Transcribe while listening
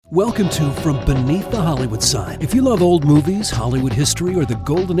Welcome to From Beneath the Hollywood Sign. If you love old movies, Hollywood history, or the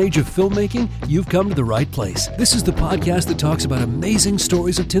golden age of filmmaking, you've come to the right place. This is the podcast that talks about amazing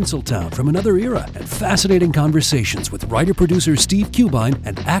stories of Tinseltown from another era and fascinating conversations with writer-producer Steve Cubine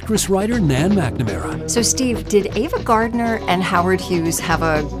and actress-writer Nan McNamara. So, Steve, did Ava Gardner and Howard Hughes have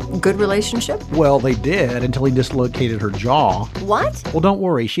a good relationship? Well, they did until he dislocated her jaw. What? Well, don't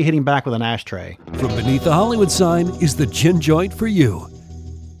worry. She hit him back with an ashtray. From Beneath the Hollywood Sign is the gin joint for you.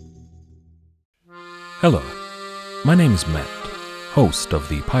 Hello, my name is Matt, host of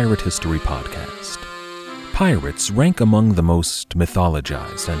the Pirate History Podcast. Pirates rank among the most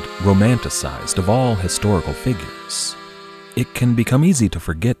mythologized and romanticized of all historical figures. It can become easy to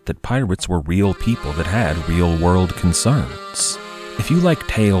forget that pirates were real people that had real-world concerns. If you like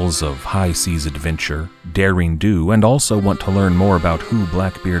tales of high-seas adventure, daring do, and also want to learn more about who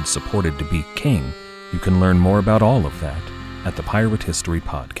Blackbeard supported to be king, you can learn more about all of that at the Pirate History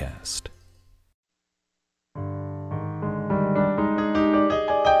Podcast.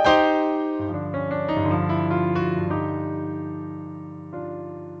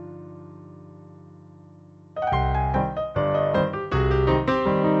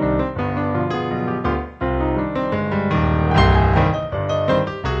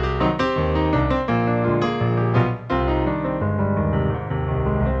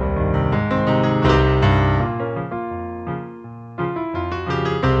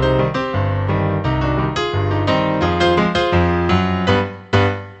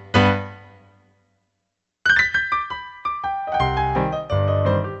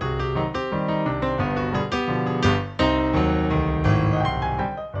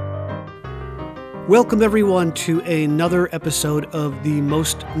 Welcome, everyone, to another episode of the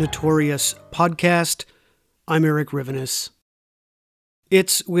Most Notorious Podcast. I'm Eric Rivenes.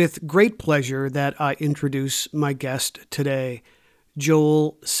 It's with great pleasure that I introduce my guest today,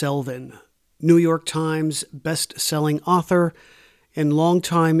 Joel Selvin, New York Times best-selling author and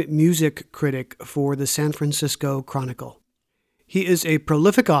longtime music critic for the San Francisco Chronicle. He is a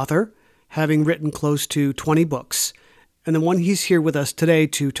prolific author, having written close to 20 books, and the one he's here with us today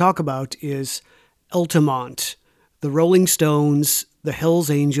to talk about is Altamont, the Rolling Stones, the Hells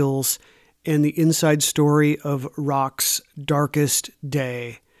Angels, and the inside story of rock's darkest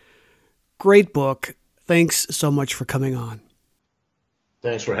day. Great book. Thanks so much for coming on.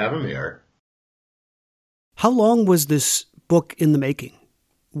 Thanks for having me, Eric. How long was this book in the making?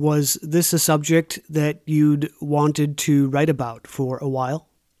 Was this a subject that you'd wanted to write about for a while?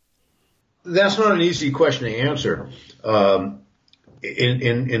 That's not an easy question to answer.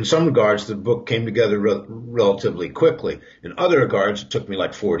 In some regards, the book came together relatively quickly. In other regards, it took me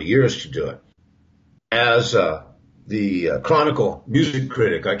like 40 years to do it. As the Chronicle music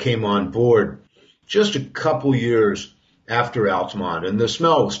critic, I came on board just a couple years after Altamont, and the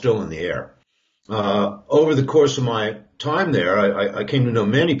smell was still in the air. Over the course of my time there, I came to know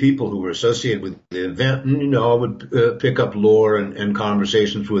many people who were associated with the event, and, I would pick up lore and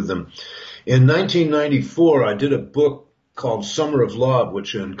conversations with them. In 1994, I did a book called Summer of Love,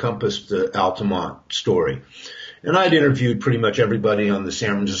 which encompassed the Altamont story. And I'd interviewed pretty much everybody on the San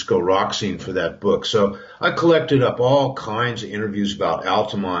Francisco rock scene for that book. So I collected up all kinds of interviews about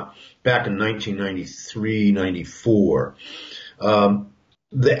Altamont back in 1993, 94.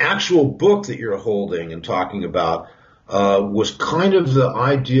 The actual book that you're holding and talking about was kind of the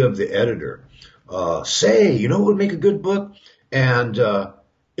idea of the editor. What would make a good book? And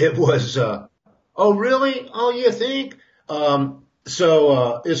it was, oh, really? Oh, you think?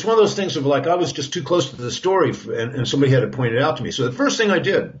 So it's one of those things of like I was just too close to the story and somebody had to point it out to me. So the first thing I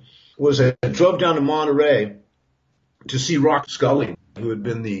did was I drove down to Monterey to see Rock Scully, who had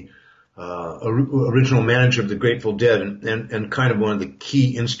been the original manager of the Grateful Dead and kind of one of the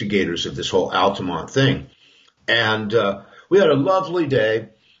key instigators of this whole Altamont thing. And we had a lovely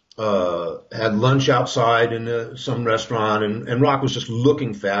day, had lunch outside in some restaurant, and Rock was just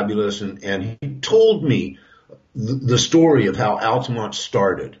looking fabulous. And he told me the story of how Altamont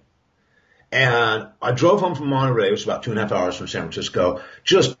started. And I drove home from Monterey. It was about 2.5 hours from San Francisco.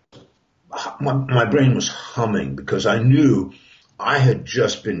 Just my brain was humming because I knew I had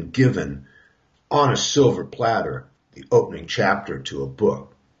just been given on a silver platter the opening chapter to a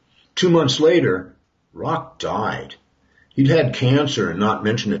book. 2 months later, Rock died. He'd had cancer and not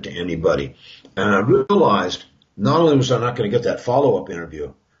mentioned it to anybody. And I realized not only was I not going to get that follow-up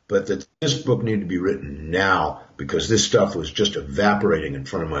interview, but that this book needed to be written now because this stuff was just evaporating in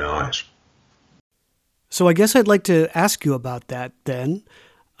front of my eyes. So I guess I'd like to ask you about that then.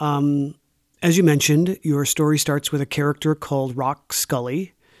 As you mentioned, your story starts with a character called Rock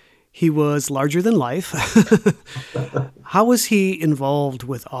Scully. He was larger than life. How was he involved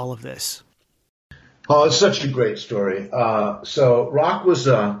with all of this? Oh, it's such a great story. So Rock was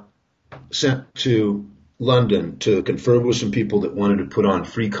sent to London to confer with some people that wanted to put on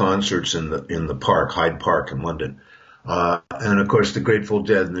free concerts in the park, Hyde Park in London. And of course, the Grateful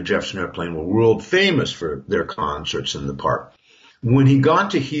Dead and the Jefferson Airplane were world famous for their concerts in the park. When he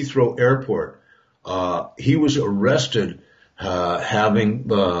got to Heathrow Airport, he was arrested having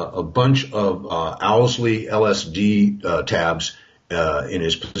a bunch of Owsley LSD tabs in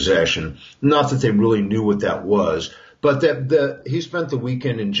his possession. Not that they really knew what that was, but that he spent the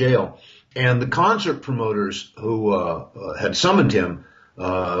weekend in jail. And the concert promoters who had summoned him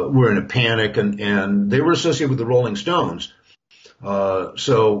were in a panic, and they were associated with the Rolling Stones.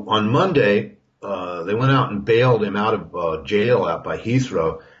 So on Monday, they went out and bailed him out of jail out by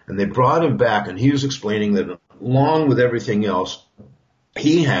Heathrow, and they brought him back, and he was explaining that along with everything else,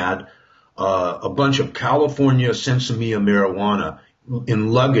 he had a bunch of California Sensimilla marijuana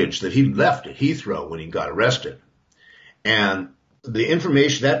in luggage that he left at Heathrow when he got arrested. And the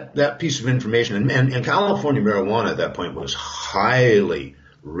information, that piece of information, and California marijuana at that point was highly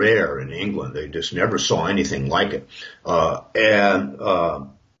rare in England. They just never saw anything like it. And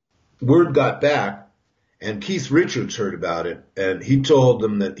word got back, and Keith Richards heard about it, and he told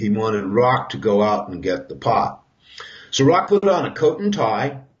them that he wanted Rock to go out and get the pot. So Rock put on a coat and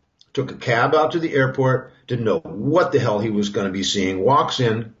tie, took a cab out to the airport, didn't know what the hell he was going to be seeing, walks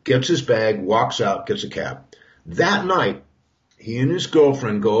in, gets his bag, walks out, gets a cab. That night, he and his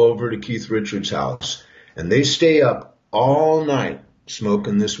girlfriend go over to Keith Richards' house, and they stay up all night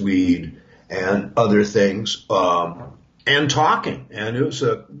smoking this weed and other things, and talking. And it was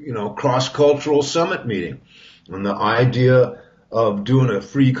a, cross-cultural summit meeting. And the idea of doing a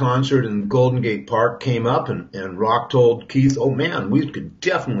free concert in Golden Gate Park came up, and Rock told Keith, oh man, we could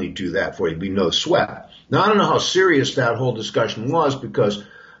definitely do that for you. It'd be no sweat. Now, I don't know how serious that whole discussion was, because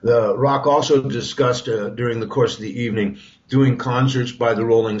the Rock also discussed during the course of the evening doing concerts by the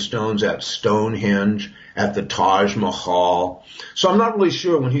Rolling Stones at Stonehenge, at the Taj Mahal. So I'm not really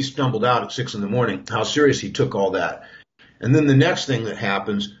sure when he stumbled out at 6 a.m. how serious he took all that. And then the next thing that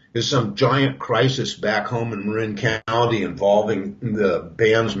happens is some giant crisis back home in Marin County involving the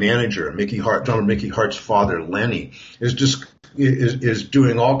band's manager, drummer Mickey Hart's father, Lenny, is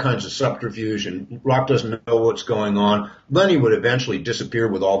doing all kinds of subterfuge, and Rock doesn't know what's going on. Lenny would eventually disappear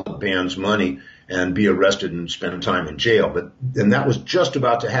with all the band's money and be arrested and spend time in jail. And that was just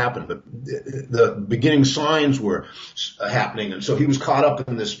about to happen, but the beginning signs were happening. And so he was caught up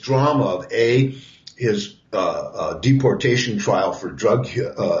in this drama of his deportation trial for drug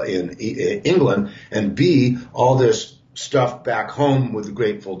in England, and B, all this stuff back home with the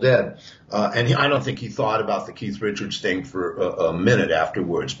Grateful Dead. And I don't think he thought about the Keith Richards thing for a minute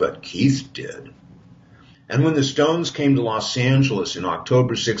afterwards, but Keith did. And when the Stones came to Los Angeles in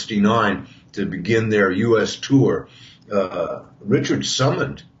October '69 to begin their U.S. tour, Richards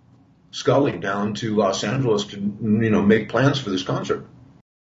summoned Scully down to Los Angeles to, make plans for this concert.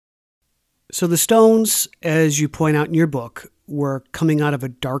 So the Stones, as you point out in your book, were coming out of a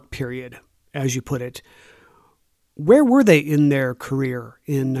dark period, as you put it. Where were they in their career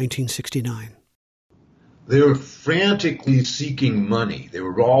in 1969? They were frantically seeking money. They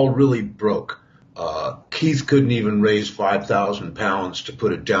were all really broke. Keith couldn't even raise 5,000 pounds to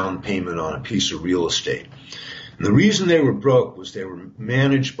put a down payment on a piece of real estate. And the reason they were broke was they were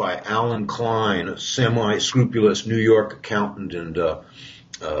managed by Alan Klein, a semi-scrupulous New York accountant and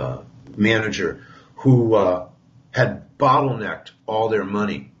manager who had bottlenecked all their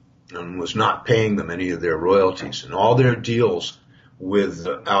money and was not paying them any of their royalties. And all their deals with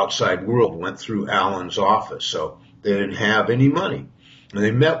the outside world went through Alan's office, so they didn't have any money. And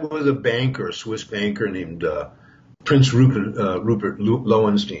they met with a banker, a Swiss banker named Prince Rupert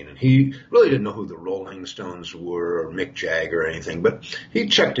Lowenstein, and he really didn't know who the Rolling Stones were or Mick Jagger or anything, but he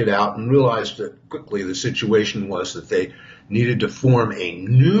checked it out and realized that quickly the situation was that they needed to form a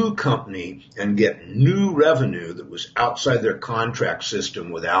new company and get new revenue that was outside their contract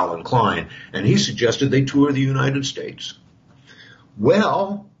system with Alan Klein, and he suggested they tour the United States.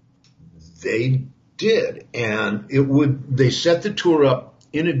 Well, they did, and they set the tour up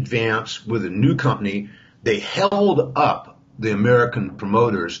in advance with a new company. They held up the American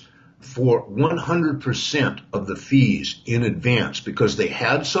promoters for 100% of the fees in advance because they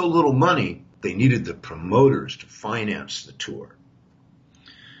had so little money, they needed the promoters to finance the tour.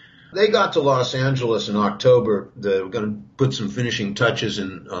 They got to Los Angeles in October. They were going to put some finishing touches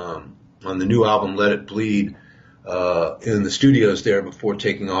on the new album, Let It Bleed, in the studios there before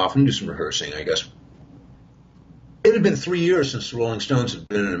taking off and do some rehearsing, I guess. It had been 3 years since the Rolling Stones had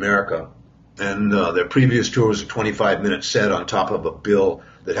been in America, and their previous tour was a 25-minute set on top of a bill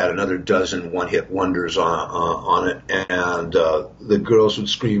that had another dozen one-hit wonders on it, and the girls would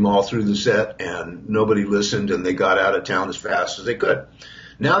scream all through the set, and nobody listened, and they got out of town as fast as they could.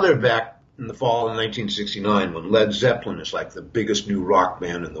 Now they're back in the fall of 1969 when Led Zeppelin is like the biggest new rock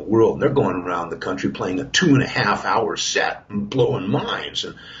band in the world, and they're going around the country playing a 2.5-hour set and blowing minds.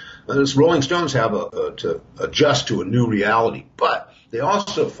 And the Rolling Stones have to adjust to a new reality, but they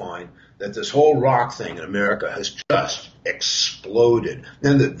also find that this whole rock thing in America has just exploded,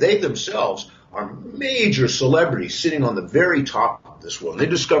 and that they themselves are major celebrities sitting on the very top of this world. And they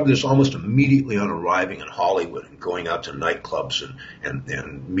discovered this almost immediately on arriving in Hollywood and going out to nightclubs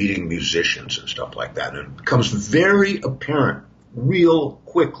and meeting musicians and stuff like that. And it becomes very apparent real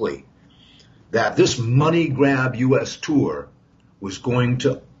quickly that this money grab U.S. tour was going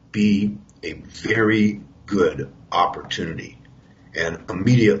to be a very good opportunity. And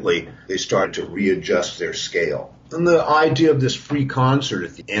immediately they started to readjust their scale. And the idea of this free concert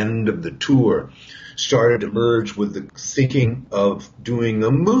at the end of the tour started to merge with the thinking of doing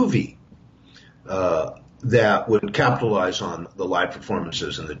a movie that would capitalize on the live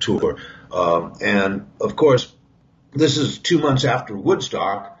performances in the tour. And, of course, this is 2 months after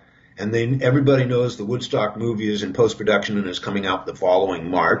Woodstock, and everybody knows the Woodstock movie is in post-production and is coming out the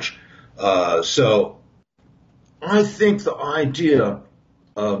following March. So I think the idea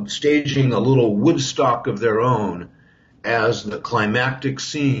of staging a little Woodstock of their own as the climactic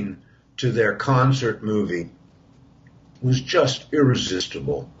scene to their concert movie was just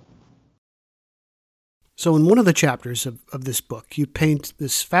irresistible. So in one of the chapters of this book, you paint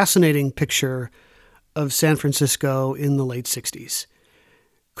this fascinating picture of San Francisco in the late 60s.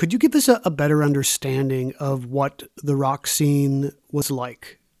 Could you give us a better understanding of what the rock scene was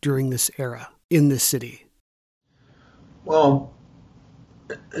like during this era in this city? Well,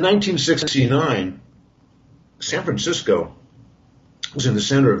 in 1969, San Francisco was in the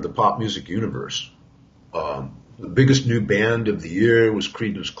center of the pop music universe. The biggest new band of the year was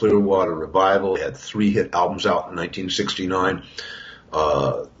Creedence Clearwater Revival. They had 3 hit albums out in 1969.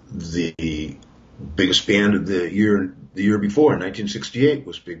 The biggest band of the year before, in 1968,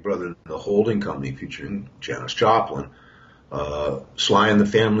 was Big Brother and the Holding Company, featuring Janis Joplin. Sly and the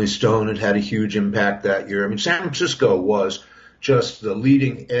Family Stone had a huge impact that year. I mean, San Francisco was just the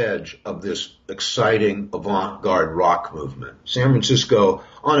leading edge of this exciting avant-garde rock movement. San Francisco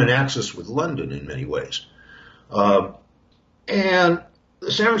on an axis with London in many ways. And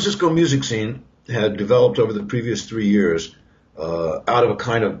the San Francisco music scene had developed over the previous 3 years out of a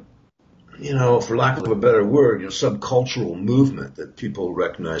kind of, for lack of a better word, subcultural movement that people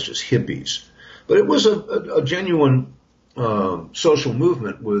recognized as hippies. But it was a genuine social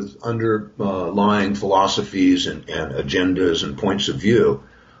movement with underlying philosophies and agendas and points of view.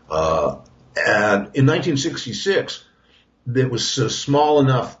 And in 1966, there was a small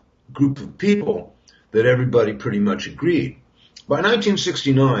enough group of people that everybody pretty much agreed. By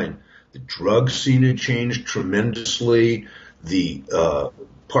 1969, the drug scene had changed tremendously. The,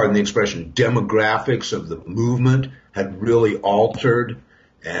 pardon the expression, demographics of the movement had really altered.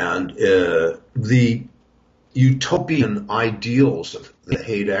 And the utopian ideals of the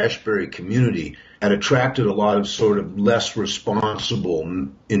Haight-Ashbury community had attracted a lot of sort of less responsible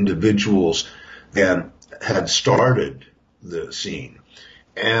individuals than had started the scene.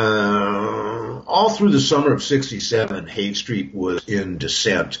 And all through the summer of 67, Haight Street was in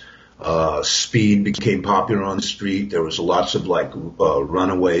descent. Speed became popular on the street. There was lots of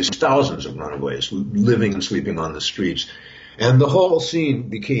runaways, thousands of runaways living and sleeping on the streets. And the whole scene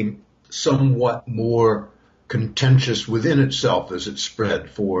became somewhat more contentious within itself as it spread.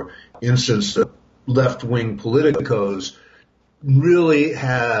 For instance, the left-wing politicos really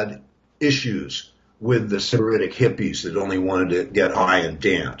had issues with the Sybaritic hippies that only wanted to get high and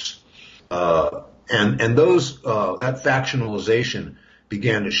dance. And those that factionalization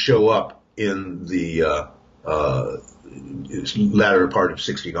began to show up in the latter part of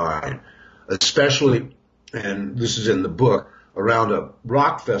 69, especially, and this is in the book, around a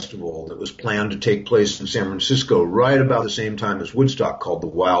rock festival that was planned to take place in San Francisco right about the same time as Woodstock, called the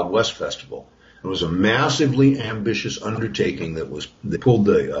Wild West Festival. It was a massively ambitious undertaking that they pulled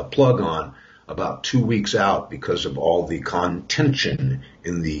the plug on about 2 weeks out because of all the contention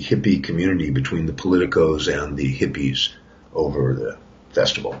in the hippie community between the politicos and the hippies over the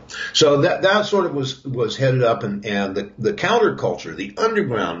festival. So that sort of was headed up, and the counterculture, the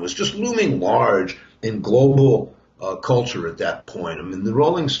underground, was just looming large in global culture at that point. I mean, the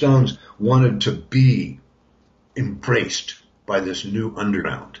Rolling Stones wanted to be embraced by this new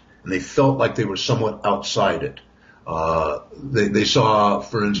underground, and they felt like they were somewhat outside it. They saw,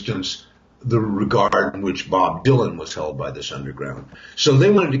 for instance, the regard in which Bob Dylan was held by this underground. So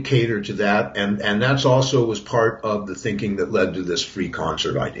they wanted to cater to that, and that's also was part of the thinking that led to this free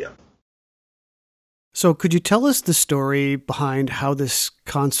concert idea. So could you tell us the story behind how this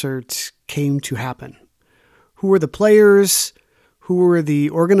concert came to happen? Who were the players? Who were the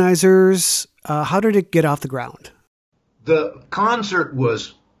organizers? How did it get off the ground? The concert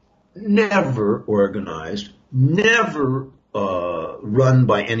was never organized, never run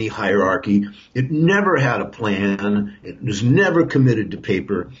by any hierarchy. It never had a plan. It was never committed to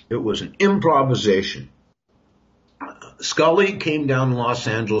paper. It was an improvisation. Scully came down to Los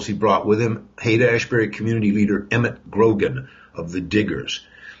Angeles. He brought with him Haight-Ashbury community leader Emmett Grogan of the Diggers.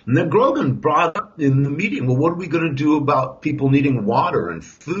 And then Grogan brought up in the meeting, well, what are we going to do about people needing water and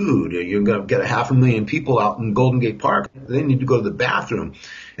food? You're going to get 500,000 people out in Golden Gate Park. They need to go to the bathroom.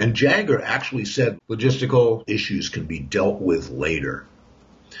 And Jagger actually said logistical issues can be dealt with later.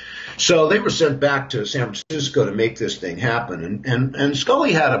 So they were sent back to San Francisco to make this thing happen. And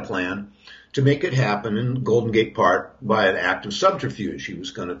Scully had a plan to make it happen in Golden Gate Park by an act of subterfuge. He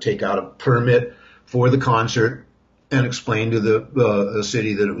was going to take out a permit for the concert and explain to the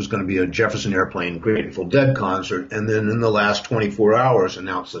city that it was going to be a Jefferson Airplane Grateful Dead concert, and then in the last 24 hours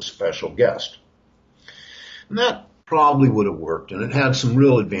announce a special guest. And that probably would have worked, and it had some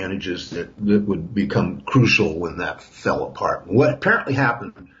real advantages that would become crucial when that fell apart. What apparently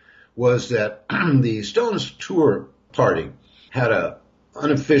happened was that the Stones tour party had an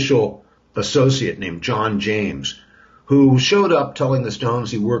unofficial associate named John James, who showed up telling the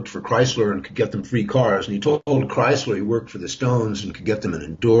Stones he worked for Chrysler and could get them free cars. And he told Chrysler he worked for the Stones and could get them an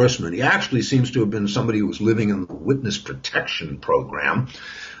endorsement. He actually seems to have been somebody who was living in the witness protection program.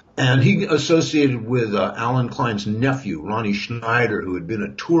 And he associated with Alan Klein's nephew, Ronnie Schneider, who had been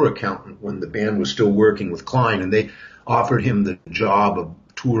a tour accountant when the band was still working with Klein. And they offered him the job of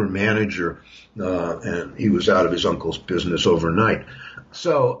tour manager, and he was out of his uncle's business overnight.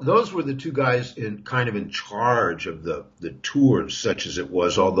 So those were the two guys in charge of the tours, such as it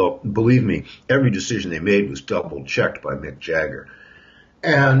was, although, believe me, every decision they made was double checked by Mick Jagger.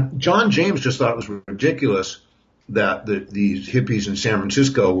 And John James just thought it was ridiculous that these hippies in San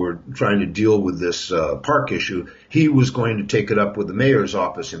Francisco were trying to deal with this park issue. He was going to take it up with the mayor's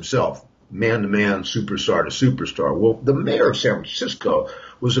office himself, man to man, superstar to superstar. Well, the mayor of San Francisco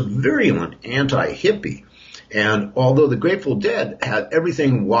was a virulent anti-hippie. And although the Grateful Dead had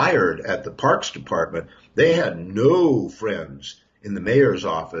everything wired at the Parks Department, they had no friends in the mayor's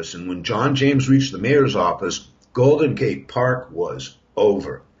office. And when John James reached the mayor's office, Golden Gate Park was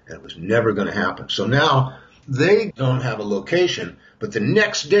over. And it was never going to happen. So now they don't have a location. But the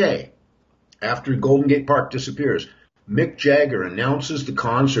next day, after Golden Gate Park disappears, Mick Jagger announces the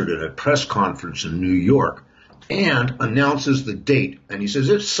concert at a press conference in New York and announces the date. And he says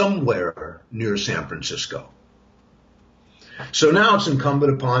it's somewhere near San Francisco. So now it's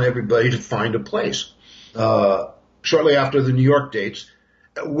incumbent upon everybody to find a place. Shortly after the New York dates,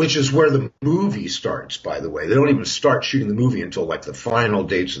 which is where the movie starts, by the way. They don't even start shooting the movie until like the final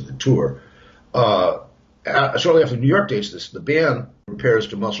dates of the tour. Shortly after the New York dates, the band repairs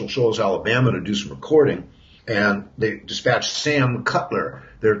to Muscle Shoals, Alabama to do some recording. And they dispatch Sam Cutler,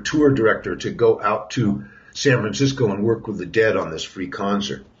 their tour director, to go out to San Francisco and work with the Dead on this free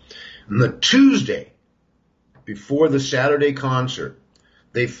concert. And the Tuesday before the Saturday concert,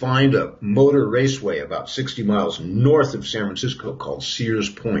 they find a motor raceway about 60 miles north of San Francisco called Sears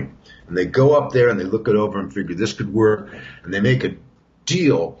Point. And they go up there and they look it over and figure this could work. And they make a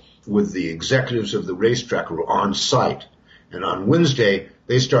deal with the executives of the racetrack who are on site. And on Wednesday,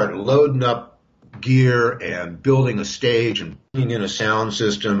 they start loading up gear and building a stage and putting in a sound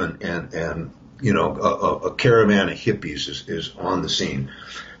system and you know, a caravan of hippies is on the scene.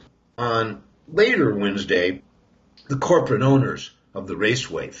 On later Wednesday, the corporate owners of the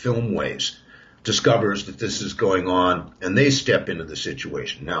raceway, Filmways, discovers that this is going on, and they step into the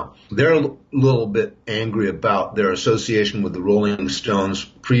situation. Now, they're a little bit angry about their association with the Rolling Stones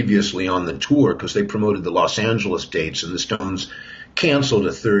previously on the tour because they promoted the Los Angeles dates, and the Stones canceled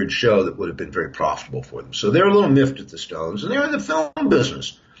a third show that would have been very profitable for them. So they're a little miffed at the Stones, and they're in the film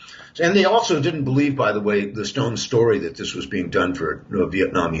business. And they also didn't believe, by the way, the Stones' story that this was being done for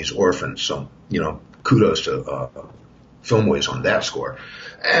Vietnamese orphans. So, you know, kudos to Filmways on that score.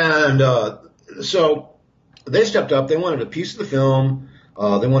 And so they stepped up. They wanted a piece of the film.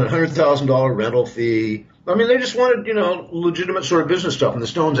 They wanted $100,000 rental fee. I mean, they just wanted, you know, legitimate sort of business stuff. And the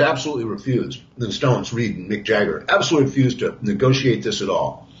Stones absolutely refused. The Stones, Reed and Mick Jagger, absolutely refused to negotiate this at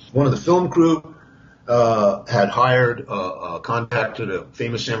all. One of the film crew had contacted a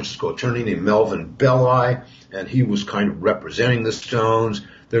famous San Francisco attorney named Melvin Belli, and he was kind of representing the Stones.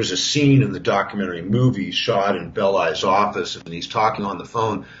 There's a scene in the documentary movie shot in Belli's office, and he's talking on the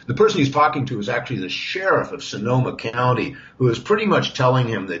phone. The person he's talking to is actually the sheriff of Sonoma County, who is pretty much telling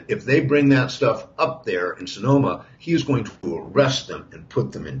him that if they bring that stuff up there in Sonoma, he is going to arrest them and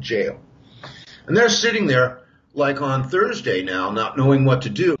put them in jail. And they're sitting there like on Thursday now, not knowing what to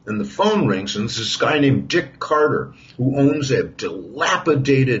do. And the phone rings, and this guy named Dick Carter, who owns a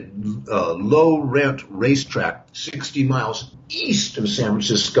dilapidated, low-rent racetrack 60 miles east of San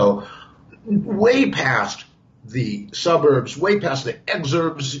Francisco, way past the suburbs, way past the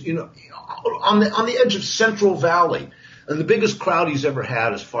exurbs, on the edge of Central Valley. And the biggest crowd he's ever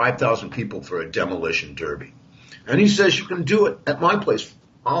had is 5,000 people for a demolition derby. And he says, you can do it at my place.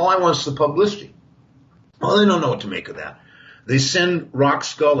 All I want is the publicity. Well, they don't know what to make of that. They send Rock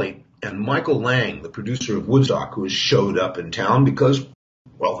Scully and Michael Lang, the producer of Woodstock, who has showed up in town because,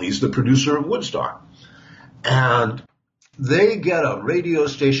 well, he's the producer of Woodstock. And they get a radio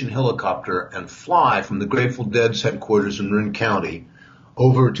station helicopter and fly from the Grateful Dead's headquarters in Marin County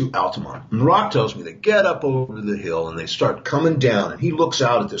over to Altamont. And Rock tells me they get up over the hill and they start coming down, and he looks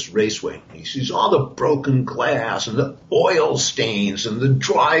out at this raceway and he sees all the broken glass and the oil stains and the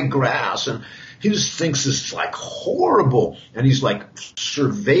dry grass, and he just thinks this is like horrible. And he's like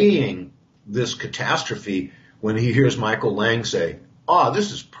surveying this catastrophe when he hears Michael Lang say,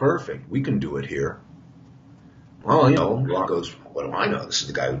 this is perfect. We can do it here. Well, Rock goes, what do I know? This is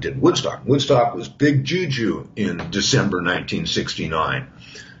the guy who did Woodstock. Woodstock was big juju in December 1969.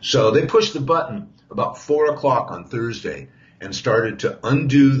 So they pushed the button about 4 o'clock on Thursday and started to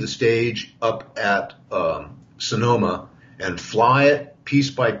undo the stage up at Sonoma and fly it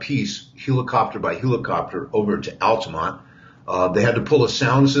piece by piece, helicopter by helicopter, over to Altamont. They had to pull a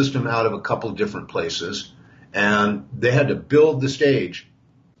sound system out of a couple of different places, and they had to build the stage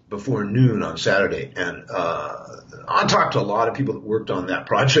before noon on Saturday. And I talked to a lot of people that worked on that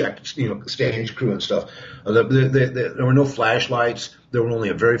project, stage crew and stuff. There were no flashlights. There were only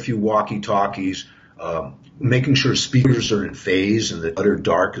a very few walkie-talkies. Making sure speakers are in phase and the utter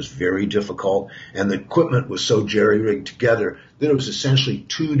dark is very difficult. And the equipment was so jerry-rigged together that it was essentially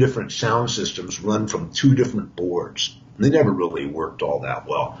two different sound systems run from two different boards. And they never really worked all that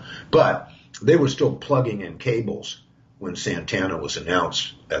well. But they were still plugging in cables when Santana was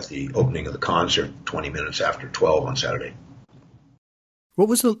announced at the opening of the concert 20 minutes after 12 on Saturday. What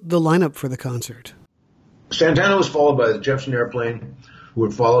was the lineup for the concert? Santana was followed by the Jefferson Airplane, who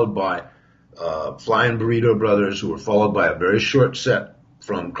were followed by Flying Burrito Brothers, who were followed by a very short set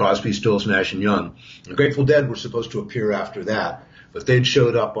from Crosby, Stills, Nash & Young. The Grateful Dead were supposed to appear after that, but they'd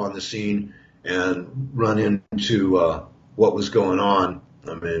showed up on the scene and run into what was going on.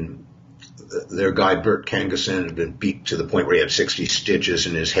 I mean, their guy, Bert Kangason, had been beat to the point where he had 60 stitches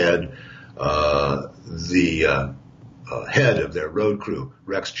in his head. The head of their road crew,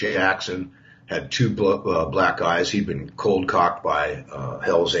 Rex Jackson, had two black eyes. He'd been cold-cocked by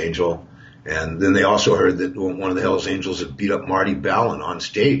Hell's Angel. And then they also heard that one of the Hell's Angels had beat up Marty Ballin on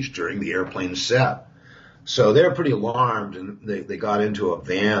stage during the Airplane set. So they were pretty alarmed, and they got into a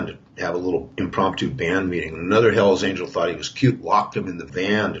van to have a little impromptu band meeting. Another Hell's Angel thought he was cute, locked him in the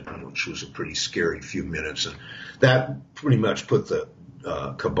van, which was a pretty scary few minutes. And that pretty much put the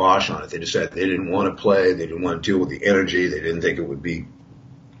kibosh on it. They decided they didn't want to play. They didn't want to deal with the energy. They didn't think it would be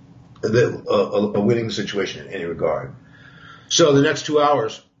a winning situation in any regard. So the next 2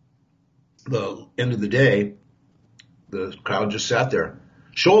 hours, the end of the day, the crowd just sat there,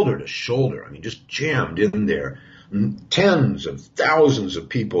 shoulder to shoulder. I mean, just jammed in there. Tens of thousands of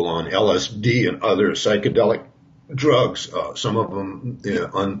people on LSD and other psychedelic drugs, some of them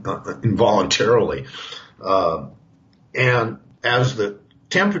involuntarily. And as the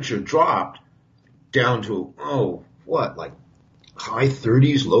temperature dropped down to, like high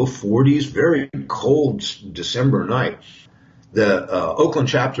 30s, low 40s, very cold December night, the Oakland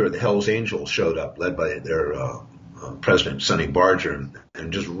chapter of the Hells Angels showed up, led by their president, Sonny Barger,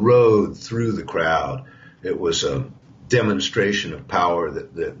 and just rode through the crowd. It was a demonstration of power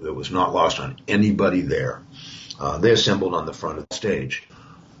that was not lost on anybody there. They assembled on the front of the stage.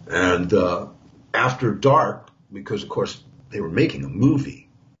 And after dark, because, of course, they were making a movie,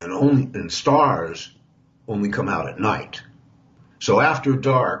 and stars only come out at night. So after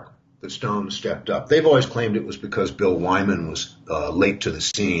dark, the Stones stepped up. They've always claimed it was because Bill Wyman was late to the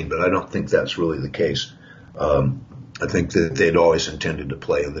scene, but I don't think that's really the case. I think that they'd always intended to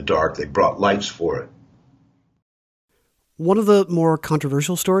play in the dark. They brought lights for it. One of the more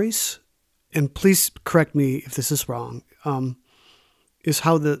controversial stories, and please correct me if this is wrong, is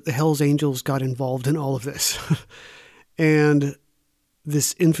how the Hells Angels got involved in all of this. And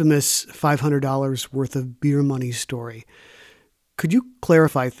this infamous $500 worth of beer money story. Could you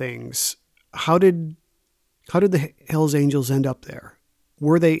clarify things? How did the Hells Angels end up there?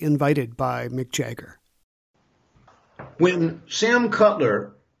 Were they invited by Mick Jagger? When Sam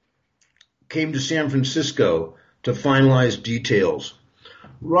Cutler came to San Francisco to finalize details,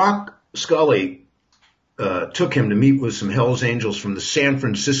 Rock Scully took him to meet with some Hells Angels from the San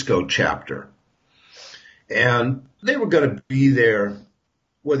Francisco chapter. And they were going to be there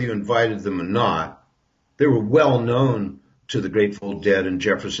whether you invited them or not. They were well known to the Grateful Dead and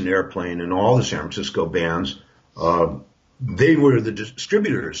Jefferson Airplane and all the San Francisco bands. They were the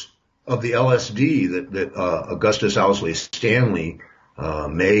distributors of the LSD that Augustus Owsley Stanley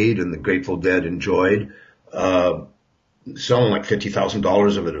made and the Grateful Dead enjoyed, selling like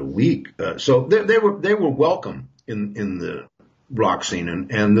 $50,000 of it a week. So they were welcome in the rock scene,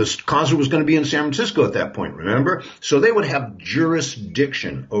 and this concert was going to be in San Francisco at that point, remember? So they would have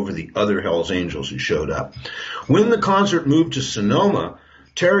jurisdiction over the other Hells Angels who showed up. When the concert moved to Sonoma,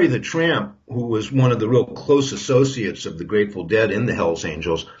 Terry the Tramp, who was one of the real close associates of the Grateful Dead in the Hells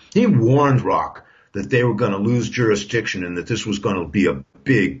Angels, he warned Rock that they were going to lose jurisdiction and that this was going to be a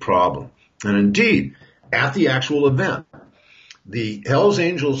big problem. And indeed, at the actual event, the Hells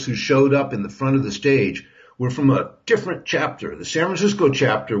Angels who showed up in the front of the stage were from a different chapter. The San Francisco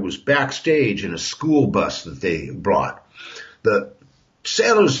chapter was backstage in a school bus that they brought. The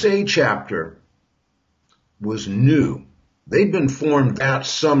San Jose chapter was new. They'd been formed that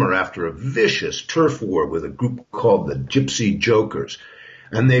summer after a vicious turf war with a group called the Gypsy Jokers.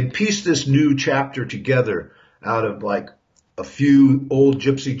 And they pieced this new chapter together out of like a few old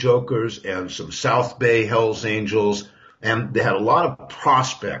Gypsy Jokers and some South Bay Hells Angels. And they had a lot of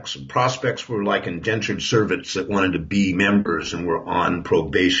prospects. And prospects were like indentured servants that wanted to be members and were on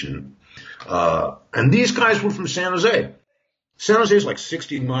probation. And these guys were from San Jose. San Jose is like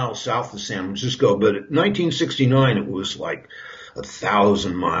 60 miles south of San Francisco, but in 1969 it was like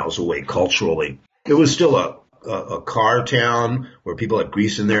 1,000 miles away culturally. It was still a car town where people had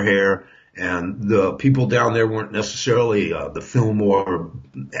grease in their hair, and the people down there weren't necessarily the Fillmore,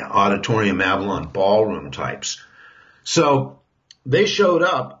 Auditorium, Avalon ballroom types. So they showed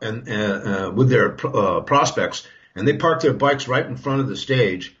up and with their prospects, and they parked their bikes right in front of the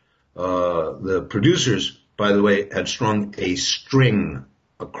stage. The producers, by the way, had strung a string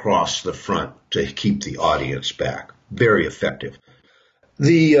across the front to keep the audience back. Very effective.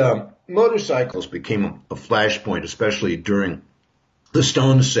 The motorcycles became a flashpoint, especially during the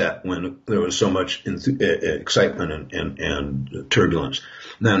Stones set when there was so much excitement and turbulence.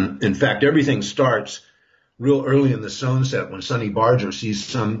 Then, in fact, everything starts real early in the Stones set when Sonny Barger sees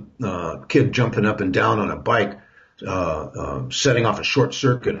some kid jumping up and down on a bike, setting off a short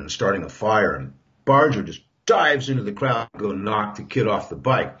circuit and starting a fire. And Barger just dives into the crowd to go knock the kid off the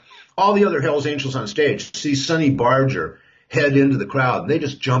bike. All the other Hells Angels on stage see Sonny Barger head into the crowd, and they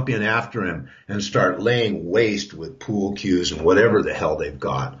just jump in after him and start laying waste with pool cues and whatever the hell they've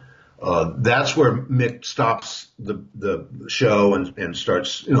got. That's where Mick stops the show and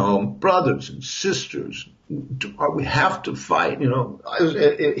starts, brothers and sisters, we have to fight,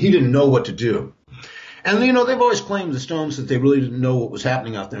 he didn't know what to do. And, they've always claimed, the Stones, that they really didn't know what was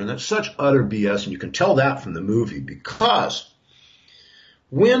happening out there. And that's such utter BS. And you can tell that from the movie, because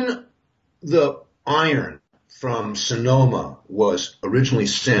when the iron from Sonoma was originally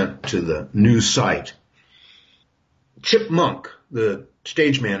sent to the new site, Chip Monk, the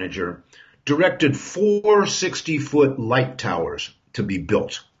stage manager, directed 4 60-foot light towers to be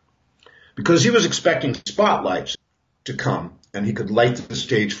built because he was expecting spotlights to come and he could light the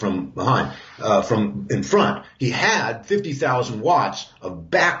stage from behind, from in front. He had 50,000 watts of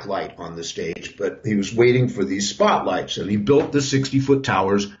backlight on the stage, but he was waiting for these spotlights, and he built the 60-foot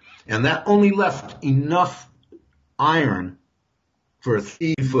towers, and that only left enough iron for a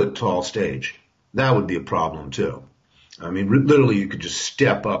 3-foot tall stage. That would be a problem too. I mean, literally you could just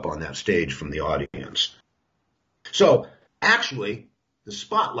step up on that stage from the audience. So actually, the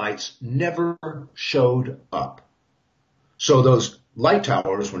spotlights never showed up. So those light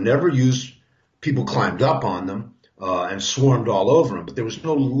towers were never used. People climbed up on them and swarmed all over them, but there was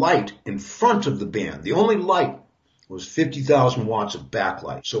no light in front of the band. The only light was 50,000 watts of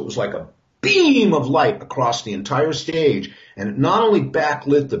backlight. So it was like a beam of light across the entire stage, and it not only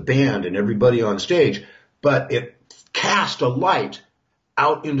backlit the band and everybody on stage, but it cast a light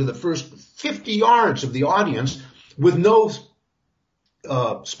out into the first 50 yards of the audience with no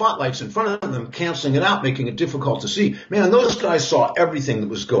spotlights in front of them, canceling it out, making it difficult to see. Man, those guys saw everything that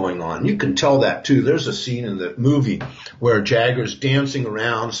was going on. You can tell that too. There's a scene in the movie where Jagger's dancing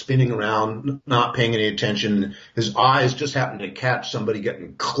around, spinning around, not paying any attention. His eyes just happen to catch somebody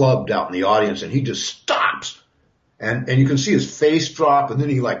getting clubbed out in the audience, and he just stops. And you can see his face drop, and then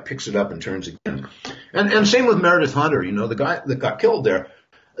he like picks it up and turns again. And same with Meredith Hunter, the guy that got killed there.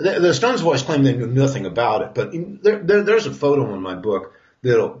 The Stones voice claim they knew nothing about it, but there's a photo in my book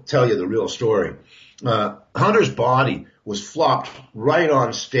that'll tell you the real story. Hunter's body was flopped right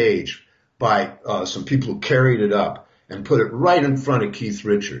on stage by some people who carried it up and put it right in front of Keith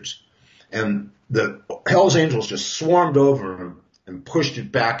Richards. And the Hells Angels just swarmed over him and pushed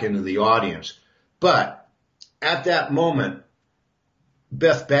it back into the audience. But at that moment,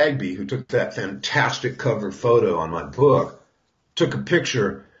 Beth Bagby, who took that fantastic cover photo on my book, took a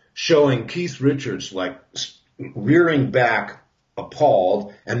picture showing Keith Richards like rearing back,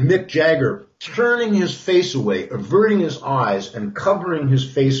 appalled, and Mick Jagger turning his face away, averting his eyes, and covering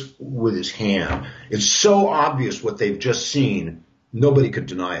his face with his hand. It's so obvious what they've just seen, nobody could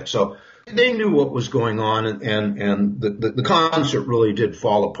deny it. So they knew what was going on, and the concert really did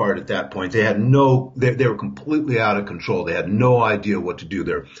fall apart at that point. They had they were completely out of control. They had no idea what to do.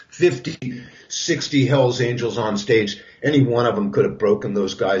 There were 50, 60 Hells Angels on stage. Any one of them could have broken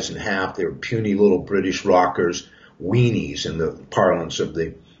those guys in half. They were puny little British rockers, weenies in the parlance of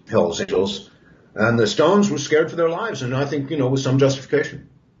the Hells Angels. And the Stones were scared for their lives, and I think, with some justification.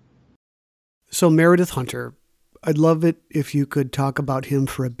 So Meredith Hunter, I'd love it if you could talk about him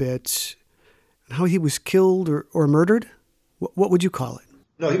for a bit. How he was killed or murdered? What would you call it?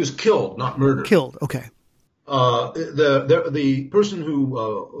 No, he was killed, not murdered. Killed, okay. The person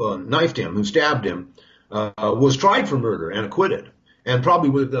who knifed him, who stabbed him, was tried for murder and acquitted, and probably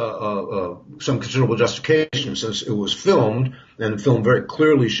with some considerable justification, since it was filmed, and the film very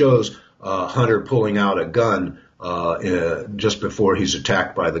clearly shows Hunter pulling out a gun just before he's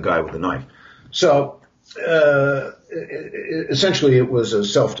attacked by the guy with the knife. So essentially it was a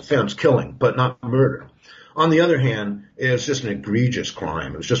self-defense killing, but not murder. On the other hand, it's just an egregious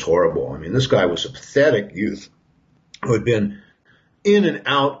crime. It was just horrible. I mean, this guy was a pathetic youth who had been in and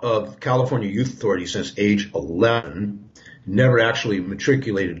out of California Youth Authority since age 11, never actually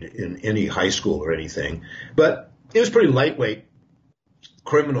matriculated in any high school or anything. But he was pretty lightweight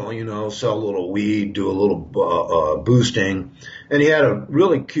criminal, sell a little weed, do a little boosting. And he had a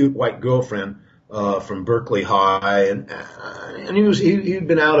really cute white girlfriend from Berkeley High. And he'd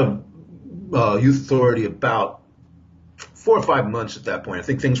been out of Youth Authority about 4 or 5 months at that point. I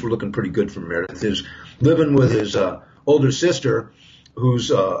think things were looking pretty good for Meredith. He was living with his older sister,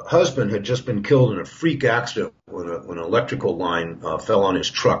 whose husband had just been killed in a freak accident when an electrical line fell on his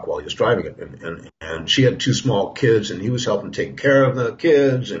truck while he was driving it. And she had 2 small kids, and he was helping take care of the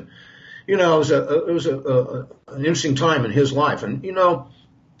kids. And, it was an interesting time in his life. And,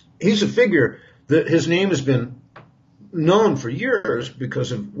 he's a figure that his name has been known for years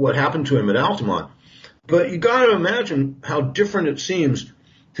because of what happened to him at Altamont. But you got to imagine how different it seems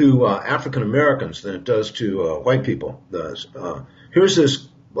to African Americans than it does to white people. Here's this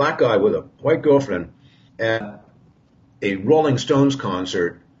black guy with a white girlfriend at a Rolling Stones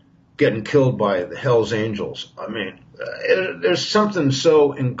concert getting killed by the Hells Angels. I mean, there's something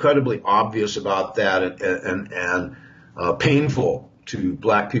so incredibly obvious about that and painful to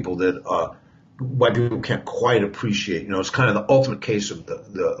black people that white people can't quite appreciate. It's kind of the ultimate case of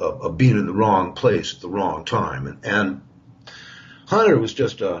of being in the wrong place at the wrong time. And Hunter was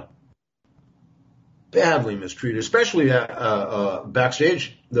just badly mistreated, especially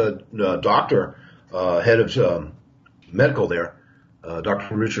backstage. The doctor, head of medical there,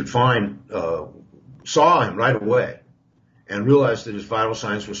 Dr. Richard Fine, saw him right away and realized that his vital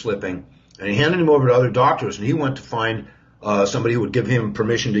signs were slipping, and he handed him over to other doctors, and he went to find somebody who would give him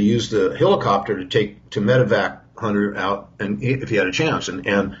permission to use the helicopter to medevac Hunter out, and if he had a chance.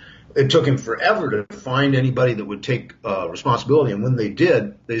 And it took him forever to find anybody that would take responsibility. And when they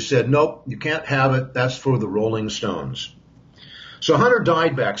did, they said, nope, you can't have it. That's for the Rolling Stones. So Hunter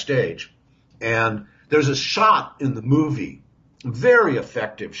died backstage. And there's a shot in the movie, very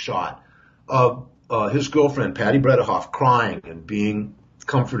effective shot, of his girlfriend, Patty Bredehoff, crying and being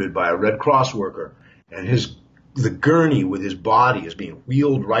comforted by a Red Cross worker. And the gurney with his body is being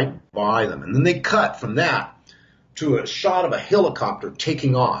wheeled right by them. And then they cut from that to a shot of a helicopter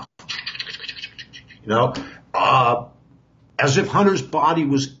taking off. as if Hunter's body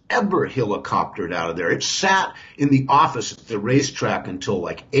was ever helicoptered out of there. It sat in the office at the racetrack until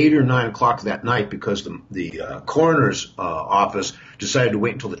like 8 or 9 o'clock that night because the coroner's office decided to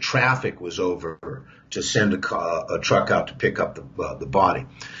wait until the traffic was over to send a truck out to pick up the body.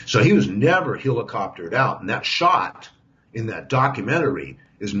 So he was never helicoptered out, and that shot in that documentary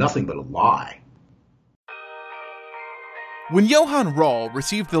is nothing but a lie. When Johann Rall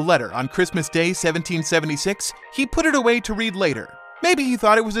received the letter on Christmas Day 1776, he put it away to read later. Maybe he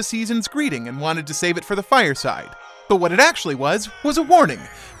thought it was a season's greeting and wanted to save it for the fireside. But what it actually was a warning,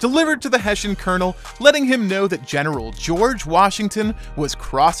 delivered to the Hessian colonel, letting him know that General George Washington was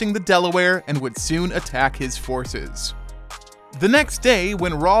crossing the Delaware and would soon attack his forces. The next day,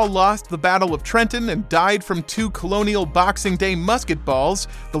 when Rall lost the Battle of Trenton and died from 2 colonial Boxing Day musket balls,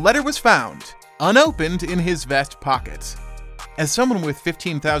 the letter was found, unopened, in his vest pocket. As someone with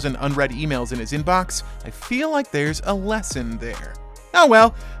 15,000 unread emails in his inbox, I feel like there's a lesson there. Oh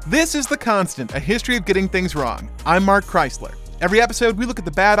well, this is The Constant, a history of getting things wrong. I'm Mark Chrysler. Every episode, we look at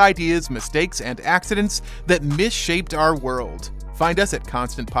the bad ideas, mistakes, and accidents that misshaped our world. Find us at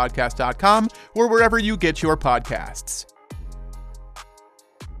constantpodcast.com or wherever you get your podcasts.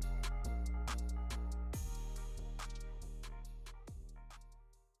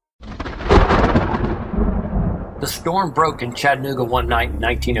 The storm broke in Chattanooga one night in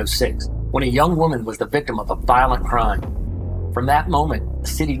 1906 when a young woman was the victim of a violent crime. From that moment, the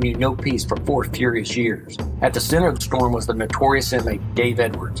city knew no peace for 4 furious years. At the center of the storm was the notorious inmate Dave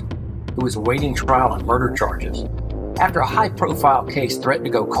Edwards, who was awaiting trial on murder charges. After a high-profile case threatened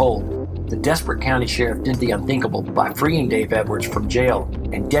to go cold, the desperate county sheriff did the unthinkable by freeing Dave Edwards from jail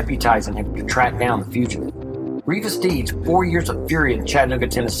and deputizing him to track down the fugitive. Grievous Deeds, 4 Years of Fury in Chattanooga,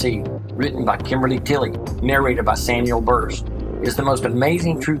 Tennessee, written by Kimberly Tilley, narrated by Samuel Burst, is the most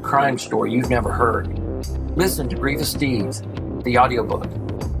amazing true crime story you've never heard. Listen to Grievous Deeds, the audiobook,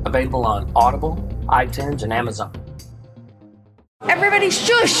 available on Audible, iTunes, and Amazon. Everybody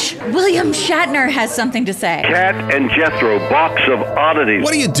shush! William Shatner has something to say. Cat and Jethro, Box of Oddities.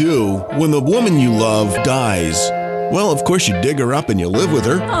 What do you do when the woman you love dies? Well, of course you dig her up and you live with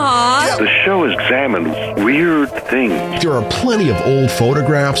her. Aww. The show examines weird things. There are plenty of old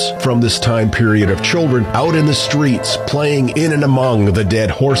photographs from this time period of children out in the streets playing in and among the dead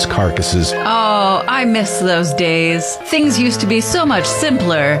horse carcasses. Oh, I miss those days. Things used to be so much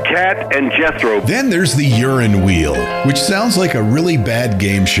simpler. Cat and Jethro. Then there's the urine wheel, which sounds like a really bad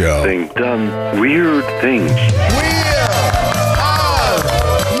game show. They've done weird things.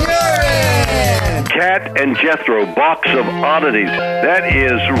 Cat and Jethro, Box of Oddities. That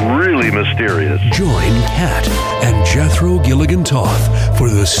is really mysterious. Join Cat and Jethro Gilligan Toth for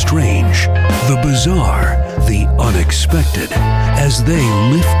the strange, the bizarre, the unexpected, as they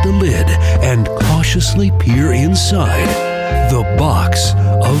lift the lid and cautiously peer inside the Box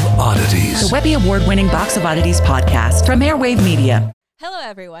of Oddities. The Webby Award-winning Box of Oddities podcast from Airwave Media. Hello,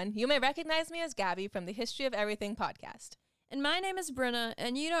 everyone. You may recognize me as Gabby from the History of Everything podcast. And my name is Brenna,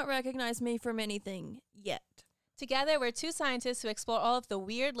 and you don't recognize me from anything yet. Together, we're 2 scientists who explore all of the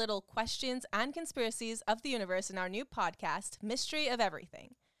weird little questions and conspiracies of the universe in our new podcast, Mystery of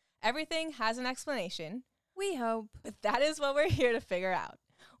Everything. Everything has an explanation. We hope. But that is what we're here to figure out.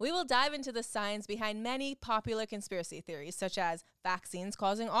 We will dive into the science behind many popular conspiracy theories, such as vaccines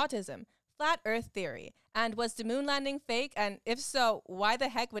causing autism, flat earth theory, and was the moon landing fake? And if so, why the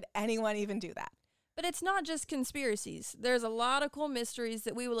heck would anyone even do that? But it's not just conspiracies. There's a lot of cool mysteries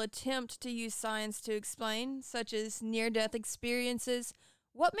that we will attempt to use science to explain, such as near-death experiences,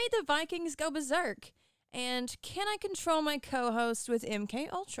 what made the Vikings go berserk, and can I control my co-host with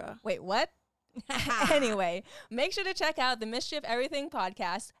MK Ultra? Wait, what? Anyway, make sure to check out the Mystery of Everything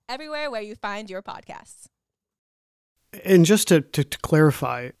podcast everywhere where you find your podcasts. And just to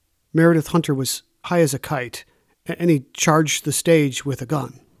clarify, Meredith Hunter was high as a kite, and he charged the stage with a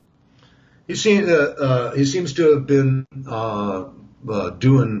gun. He seems to have been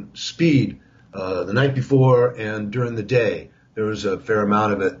doing speed the night before and during the day. There was a fair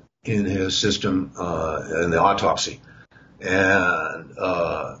amount of it in his system in the autopsy. And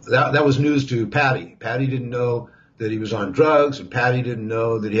that was news to Patty. Patty didn't know that he was on drugs, and Patty didn't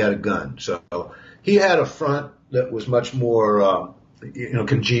know that he had a gun. So he had a front that was much more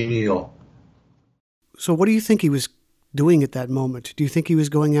congenial. So what do you think he was doing at that moment? Do you think he was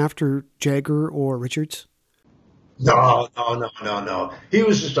going after Jagger or Richards? No. He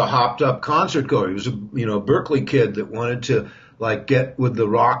was just a hopped up concert goer. He was a Berkeley kid that wanted to get with the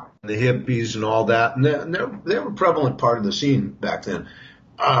rock and the hippies and all that. And they were a prevalent part of the scene back then.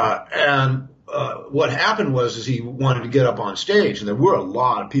 What happened was he wanted to get up on stage, and there were a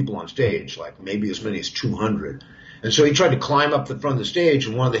lot of people on stage, like maybe as many as 200. And so he tried to climb up the front of the stage,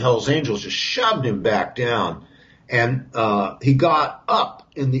 and one of the Hells Angels just shoved him back down. And he got up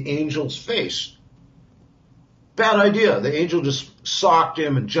in the angel's face. Bad idea. The angel just socked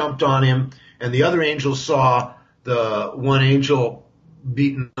him and jumped on him. And the other angels saw the one angel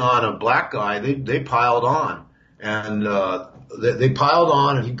beating on a black guy. They piled on. And they piled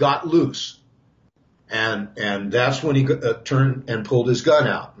on, and he got loose. And that's when he turned and pulled his gun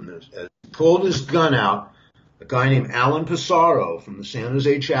out. And as he pulled his gun out, a guy named Alan Pissarro from the San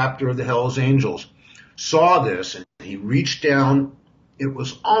Jose chapter of the Hells Angels saw this, and he reached down. It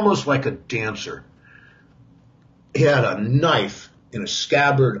was almost like a dancer. He had a knife in a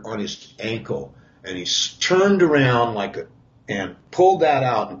scabbard on his ankle, and he turned around and pulled that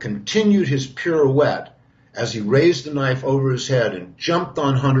out and continued his pirouette as he raised the knife over his head and jumped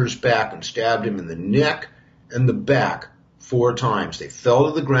on Hunter's back and stabbed him in the neck and the back 4 times. They fell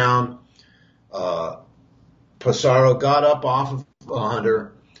to the ground. Pissarro got up off of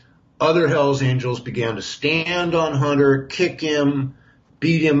Hunter. Other Hells Angels began to stand on Hunter, kick him,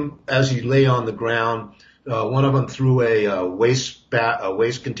 beat him as he lay on the ground. One of them threw a waste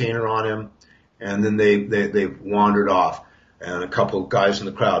container on him, and then they wandered off. And a couple of guys in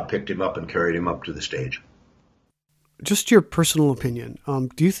the crowd picked him up and carried him up to the stage. Just your personal opinion.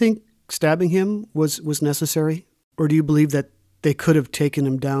 Do you think stabbing him was necessary? Or do you believe that they could have taken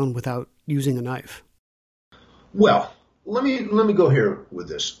him down without using a knife? Well, let me go here with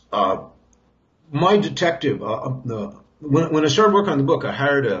this. My detective, when I started working on the book, I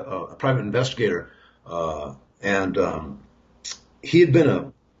hired a private investigator, and he had been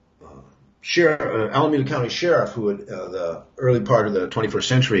a Alameda County sheriff who had, the early part of the 21st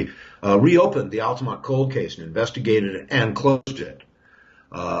century, reopened the Altamont cold case and investigated it and closed it.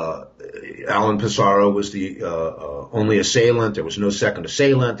 Alan Pissarro was the only assailant. There was no second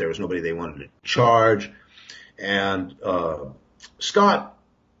assailant. There was nobody they wanted to charge. And Scott,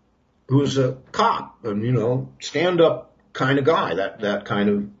 who was a cop, and stand-up kind of guy, that kind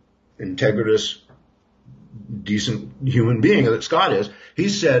of integritous, decent human being that Scott is, he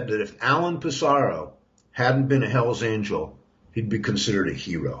said that if Alan Pissarro hadn't been a Hells Angel, he'd be considered a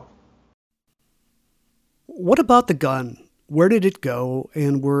hero. What about the gun? Where did it go,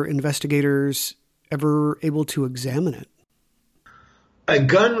 and were investigators ever able to examine it? A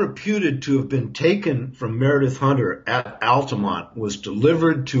gun reputed to have been taken from Meredith Hunter at Altamont was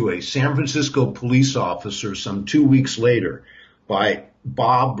delivered to a San Francisco police officer some 2 weeks later by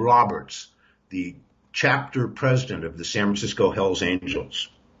Bob Roberts, the chapter president of the San Francisco Hells Angels.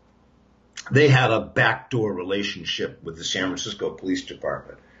 They had a backdoor relationship with the San Francisco Police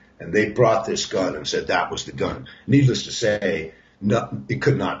Department, and they brought this gun and said that was the gun. Needless to say, it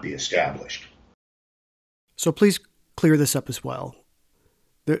could not be established. So please clear this up as well.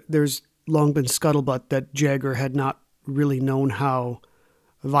 There's long been scuttlebutt that Jagger had not really known how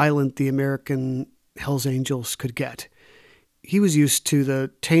violent the American Hells Angels could get. He was used to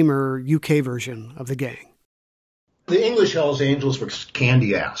the tamer UK version of the gang. The English Hells Angels were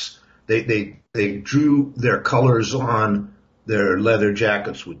candy ass. They drew their colors on their leather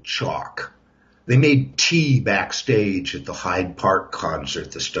jackets with chalk. They made tea backstage at the Hyde Park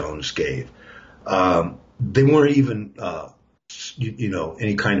concert the Stones gave. They weren't even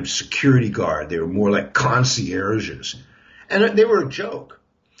any kind of security guard. They were more like concierges. And they were a joke.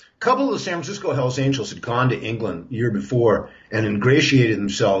 A couple of the San Francisco Hells Angels had gone to England the year before and ingratiated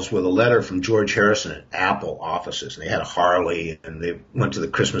themselves with a letter from George Harrison at Apple offices. And they had a Harley, and they went to the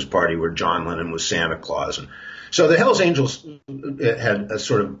Christmas party where John Lennon was Santa Claus. And so the Hells Angels had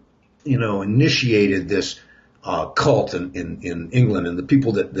sort of, initiated this cult in England, and the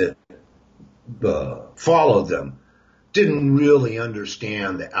people that followed them didn't really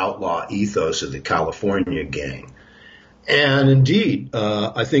understand the outlaw ethos of the California gang. And indeed,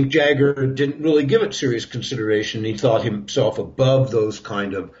 I think Jagger didn't really give it serious consideration. He thought himself above those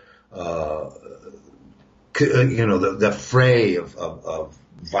kind of, the fray of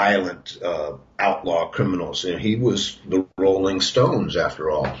violent outlaw criminals. And he was the Rolling Stones,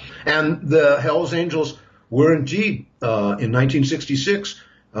 after all. And the Hells Angels were indeed, in 1966,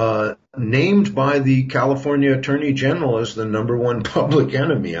 named by the California Attorney General as the #1 public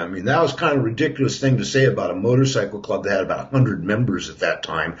enemy. I mean, that was kind of a ridiculous thing to say about a motorcycle club that had about 100 members at that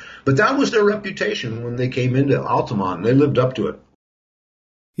time. But that was their reputation when they came into Altamont, and they lived up to it.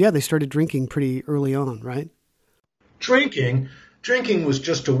 Yeah, they started drinking pretty early on, right? Drinking was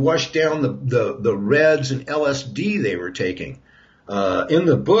just to wash down the Reds and LSD they were taking. In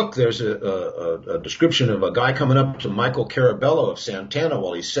the book, there's a description of a guy coming up to Michael Carabello of Santana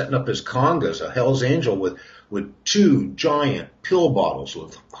while he's setting up his congas, a Hells Angel with 2 giant pill bottles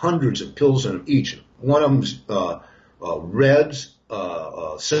with hundreds of pills in them each. One of them's Reds,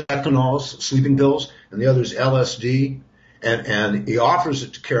 Secanols, sleeping pills, and the other is LSD. And he offers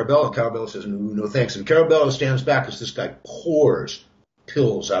it to Carabella. Carabella says, no thanks. And Carabella stands back as this guy pours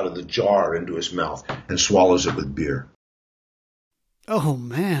pills out of the jar into his mouth and swallows it with beer. Oh,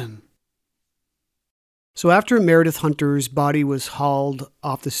 man. So after Meredith Hunter's body was hauled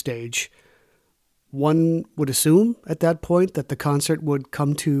off the stage, one would assume at that point that the concert would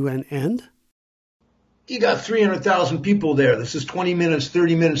come to an end? You got 300,000 people there. This is 20 minutes,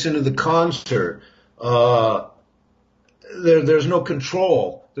 30 minutes into the concert. There's no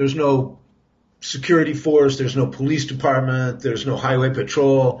control. There's no security force. There's no police department. There's no highway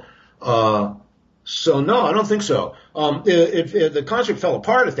patrol. So no, I don't think so. The concert fell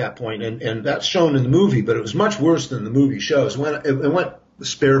apart at that point, and that's shown in the movie, but it was much worse than the movie shows. It went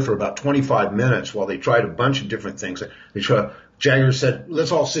spare for about 25 minutes while they tried a bunch of different things. Jagger said,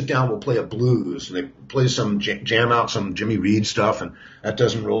 let's all sit down, we'll play a blues. And they play some, jam out some Jimmy Reed stuff, and that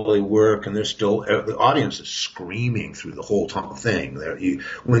doesn't really work. And the audience is screaming through the whole thing.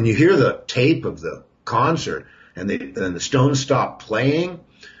 When you hear the tape of the concert and the Stones stop playing,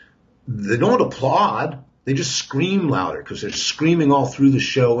 they don't applaud. They just scream louder because they're screaming all through the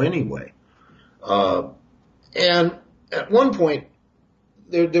show anyway. And at one point,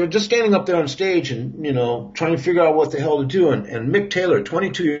 they're just standing up there on stage and, trying to figure out what the hell to do. And Mick Taylor,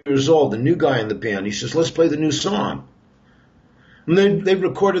 22 years old, the new guy in the band, he says, let's play the new song. And they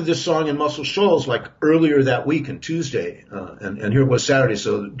recorded this song in Muscle Shoals like earlier that week on Tuesday. And here it was Saturday.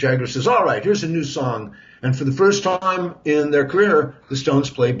 So Jagger says, all right, here's a new song. And for the first time in their career, the Stones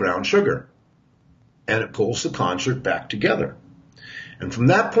play Brown Sugar. And it pulls the concert back together. And from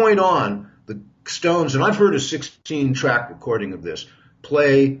that point on, the Stones, and I've heard a 16-track recording of this,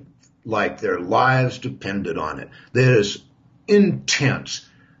 play like their lives depended on it. That is intense.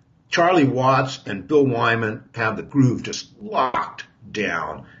 Charlie Watts and Bill Wyman have the groove just locked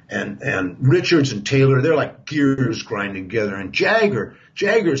down. And Richards and Taylor, they're like gears grinding together. And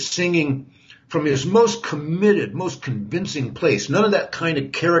Jagger's singing from his most committed, most convincing place. None of that kind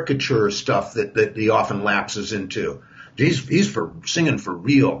of caricature stuff that he often lapses into. He's singing for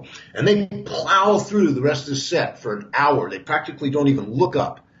real. And they plow through the rest of the set for an hour. They practically don't even look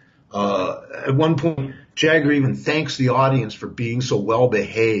up. At one point, Jagger even thanks the audience for being so well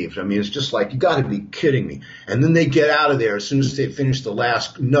behaved. I mean, it's just like, you got to be kidding me. And then they get out of there as soon as they finish the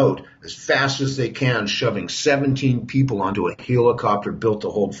last note, as fast as they can, shoving 17 people onto a helicopter built to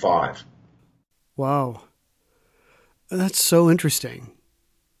hold 5. Wow. That's so interesting.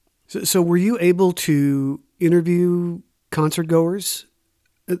 So were you able to interview concert goers?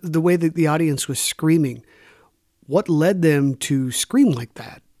 The way that the audience was screaming, what led them to scream like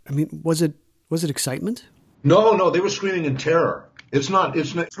that? I mean, was it excitement? No, they were screaming in terror. It's not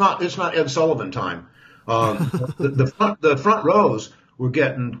Ed Sullivan time. The front rows were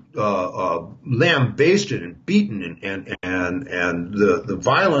getting lambasted and beaten, and the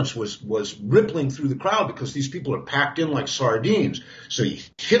violence was rippling through the crowd because these people are packed in like sardines. So you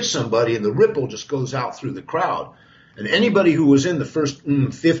hit somebody and the ripple just goes out through the crowd. And anybody who was in the first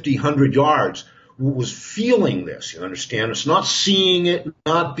 50, 100 yards was feeling this, you understand? It's not seeing it,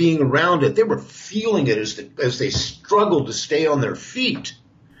 not being around it. They were feeling it as they struggled to stay on their feet.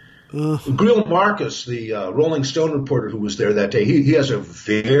 Greil Marcus, the Rolling Stone reporter who was there that day, he has a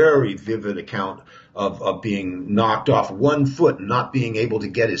very vivid account of being knocked off one foot and not being able to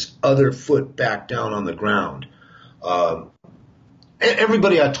get his other foot back down on the ground.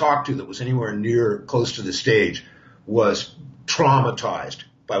 Everybody I talked to that was anywhere near close to the stage was traumatized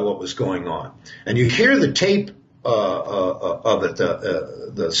by what was going on. And you hear the tape of it,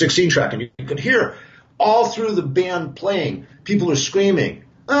 the 16-track, and you could hear all through the band playing, people are screaming,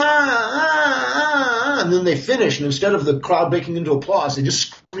 and then they finish, and instead of the crowd breaking into applause, they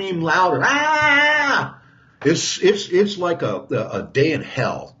just scream louder. It's like a day in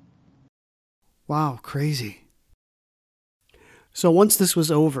hell. Wow, crazy. So once this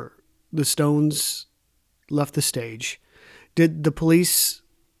was over, the Stones left the stage. Did the police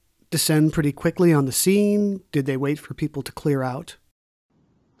descend pretty quickly on the scene? Did they wait for people to clear out?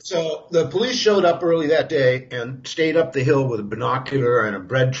 So the police showed up early that day and stayed up the hill with a binocular and a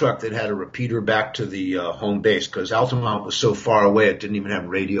bread truck that had a repeater back to the home base because Altamont was so far away it didn't even have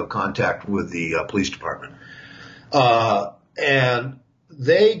radio contact with the police department. And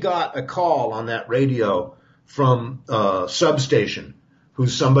they got a call on that radio from substation who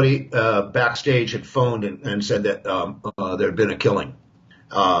somebody backstage had phoned and said that there had been a killing.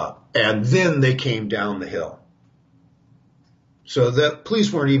 And then they came down the hill. So the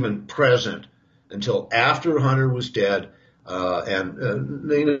police weren't even present until after Hunter was dead, and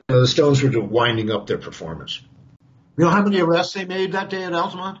the Stones were just winding up their performance. You know how many arrests they made that day at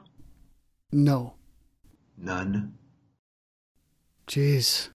Altamont? No. None.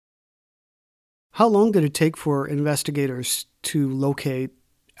 Jeez. How long did it take for investigators to locate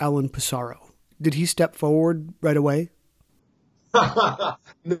Alan Pissarro? Did he step forward right away? No,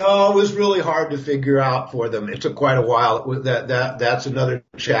 it was really hard to figure out for them. It took quite a while. That's another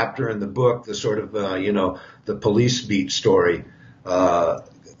chapter in the book, the sort of the police beat story,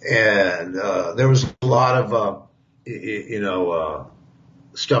 and there was a lot of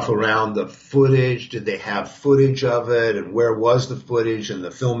stuff around the footage. Did they have footage of it, and where was the footage? And the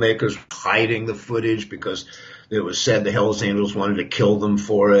filmmakers hiding the footage because it was said the Hells Angels wanted to kill them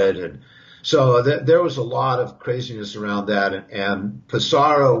for it, and so there was a lot of craziness around that, and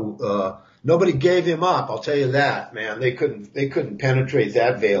Pissarro, nobody gave him up. I'll tell you that, man. They couldn't penetrate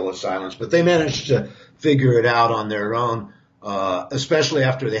that veil of silence, but they managed to figure it out on their own, especially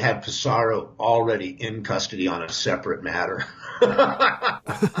after they had Pissarro already in custody on a separate matter.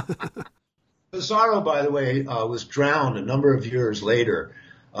 Pissarro, by the way, was drowned a number of years later.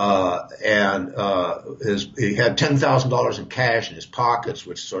 And he had $10,000 in cash in his pockets,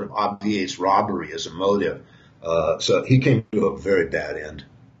 which sort of obviates robbery as a motive. So he came to a very bad end.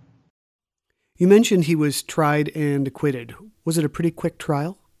 You mentioned he was tried and acquitted. Was it a pretty quick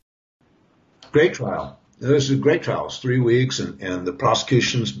trial? Great trial. It was a great trial. It was 3 weeks, and the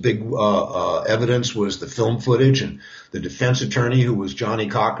prosecution's big evidence was the film footage, and the defense attorney, who was Johnny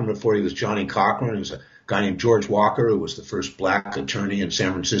Cochran before he was Johnny Cochran, was a guy named George Walker, who was the first black attorney in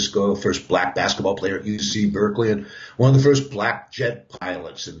San Francisco, first black basketball player at UC Berkeley, and one of the first black jet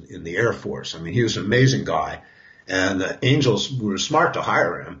pilots in the Air Force. I mean, he was an amazing guy, and the Angels were smart to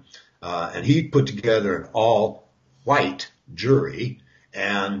hire him, and he put together an all-white jury,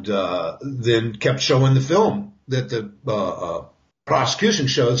 and then kept showing the film that the prosecution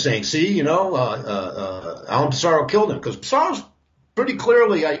showed, saying, see, Alan Pissarro killed him, because Pissarro's pretty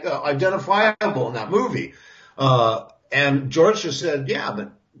clearly identifiable in that movie. And George just said, yeah,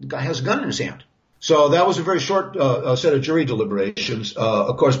 but the guy has a gun in his hand. So that was a very short set of jury deliberations.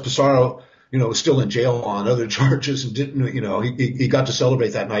 Of course, Pissarro, was still in jail on other charges and didn't, he got to celebrate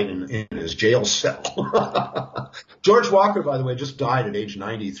that night in his jail cell. George Walker, by the way, just died at age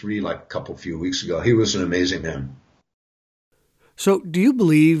 93 like a few weeks ago. He was an amazing man. So do you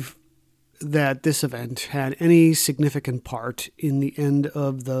believe that this event had any significant part in the end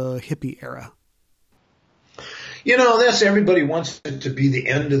of the hippie era? That's everybody wants it to be the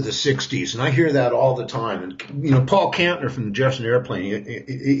end of the 60s, and I hear that all the time. And, Paul Kantner from the Jefferson Airplane,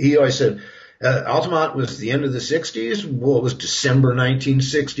 he always said, Altamont was the end of the 60s? Well, it was December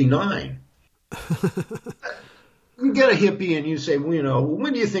 1969. You get a hippie and you say,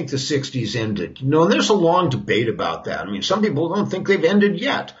 when do you think the 60s ended? And there's a long debate about that. I mean, some people don't think they've ended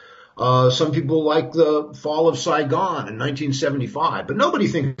yet. Some people like the fall of Saigon in 1975, but nobody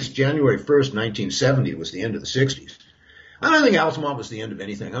thinks January 1st, 1970 was the end of the 60s. I don't think Altamont was the end of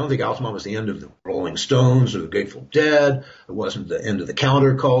anything. I don't think Altamont was the end of the Rolling Stones or the Grateful Dead. It wasn't the end of the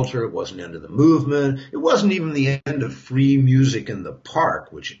counterculture. It wasn't the end of the movement. It wasn't even the end of free music in the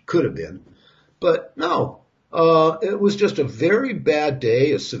park, which it could have been. But no, it was just a very bad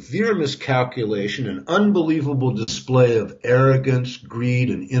day, a severe miscalculation, an unbelievable display of arrogance, greed,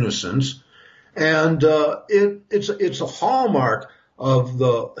 and innocence. And it's a hallmark of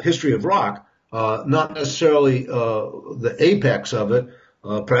the history of rock, not necessarily the apex of it,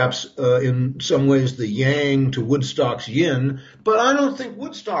 perhaps in some ways the yang to Woodstock's yin, but I don't think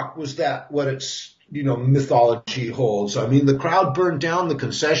Woodstock was what its mythology holds. I mean, the crowd burned down the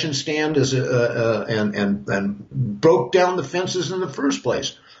concession stand and broke down the fences in the first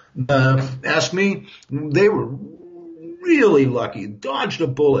place. Ask me, they were really lucky, dodged a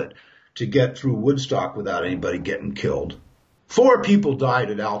bullet to get through Woodstock without anybody getting killed. 4 people died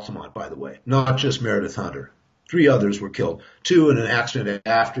at Altamont, by the way, not just Meredith Hunter. 3 others were killed, 2 in an accident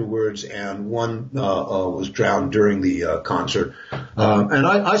afterwards, and 1 was drowned during the concert. And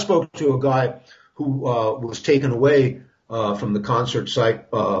I spoke to a guy who was taken away from the concert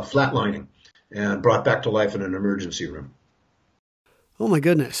site flatlining and brought back to life in an emergency room. Oh, my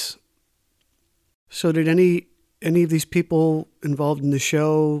goodness. So did any of these people involved in the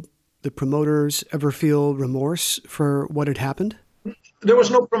show, the promoters, ever feel remorse for what had happened? There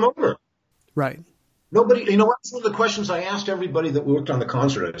was no promoter. Right. Nobody, that's one of the questions I asked everybody that worked on the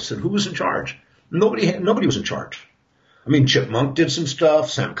concert. I said, who was in charge? Nobody was in charge. I mean, Chip Monk did some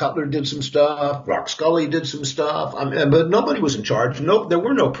stuff, Sam Cutler did some stuff, Rock Scully did some stuff, but nobody was in charge. No, there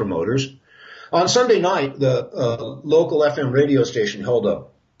were no promoters. On Sunday night, the local FM radio station held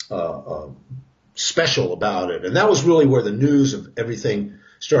a special about it, and that was really where the news of everything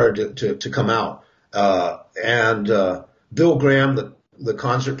started to come out. and Bill Graham, the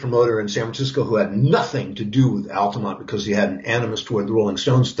concert promoter in San Francisco, who had nothing to do with Altamont because he had an animus toward the Rolling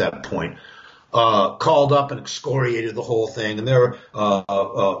Stones at that point, called up and excoriated the whole thing. And there,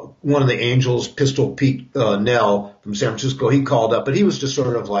 one of the Angels, Pistol Pete Nell from San Francisco, he called up, but he was just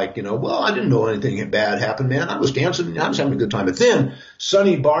sort of like, well, I didn't know anything bad happened, man. I was dancing, I was having a good time. But then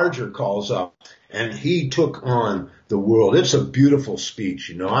Sonny Barger calls up, and he took on the world. It's a beautiful speech.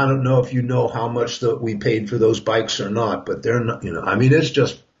 I don't know if you know how much that we paid for those bikes or not, but they're not, it's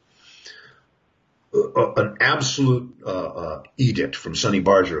just an absolute edict from Sonny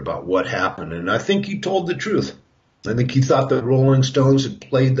Barger about what happened. And I think he told the truth. I think he thought the Rolling Stones had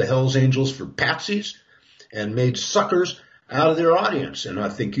played the Hells Angels for patsies and made suckers out of their audience. And I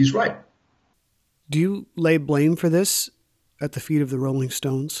think he's right. Do you lay blame for this at the feet of the Rolling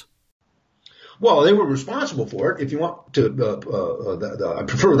Stones? Well, they were responsible for it. If you want to, I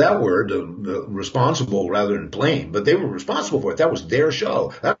prefer that word, responsible rather than blame, but they were responsible for it. That was their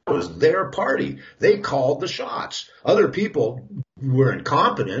show. That was their party. They called the shots. Other people were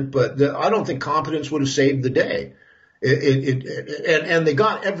incompetent, but I don't think competence would have saved the day. And they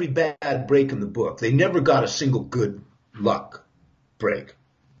got every bad break in the book. They never got a single good luck break.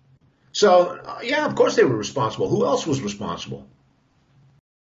 So, yeah, of course they were responsible. Who else was responsible?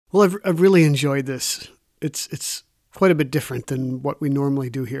 Well, I've really enjoyed this. It's quite a bit different than what we normally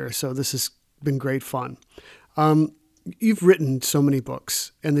do here, so this has been great fun. You've written so many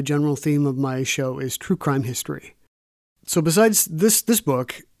books, and the general theme of my show is true crime history. So besides this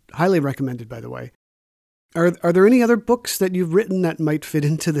book, highly recommended, by the way, are there any other books that you've written that might fit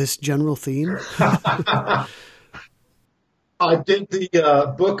into this general theme? I did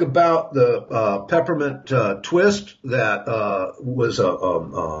the book about the peppermint twist that was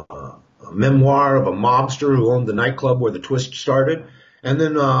a memoir of a mobster who owned the nightclub where the twist started. And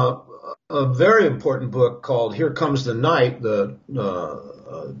then a very important book called Here Comes the Night, the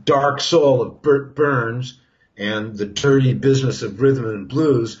dark soul of Burt Burns and the dirty business of rhythm and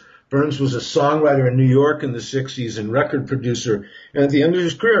blues. Burns was a songwriter in New York in the 60s and record producer. And at the end of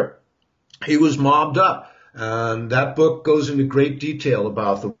his career, he was mobbed up. And that book goes into great detail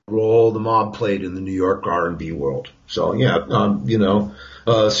about the role the mob played in the New York R&B world. So, yeah,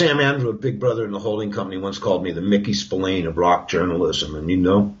 Sam Andrew of Big Brother and the Holding Company once called me the Mickey Spillane of rock journalism.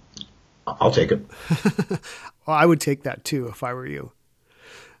 And, I'll take it. Well, I would take that, too, if I were you.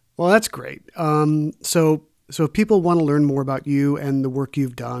 Well, that's great. So if people want to learn more about you and the work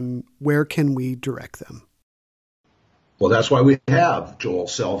you've done, where can we direct them? Well, that's why we have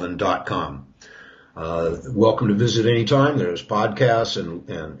joelselvin.com. Welcome to visit anytime. There's podcasts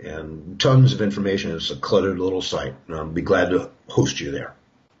and tons of information. It's a cluttered little site. And I'll be glad to host you there.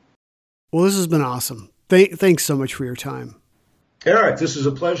 Well, this has been awesome. Thanks so much for your time. Eric, this is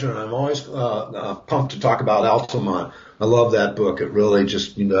a pleasure. And I'm always pumped to talk about Altamont. I love that book. It really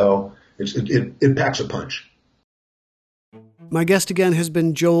just, it packs a punch. My guest again has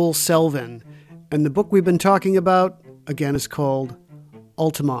been Joel Selvin. And the book we've been talking about, again, is called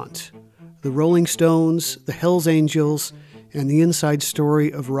Altamont: The Rolling Stones, the Hells Angels, and the inside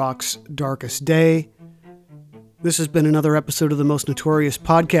story of rock's darkest day. This has been another episode of the Most Notorious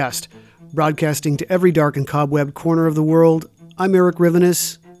Podcast, broadcasting to every dark and cobwebbed corner of the world. I'm Eric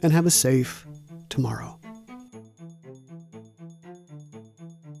Rivenis, and have a safe tomorrow.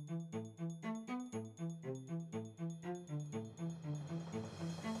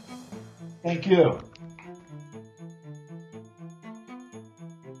 Thank you.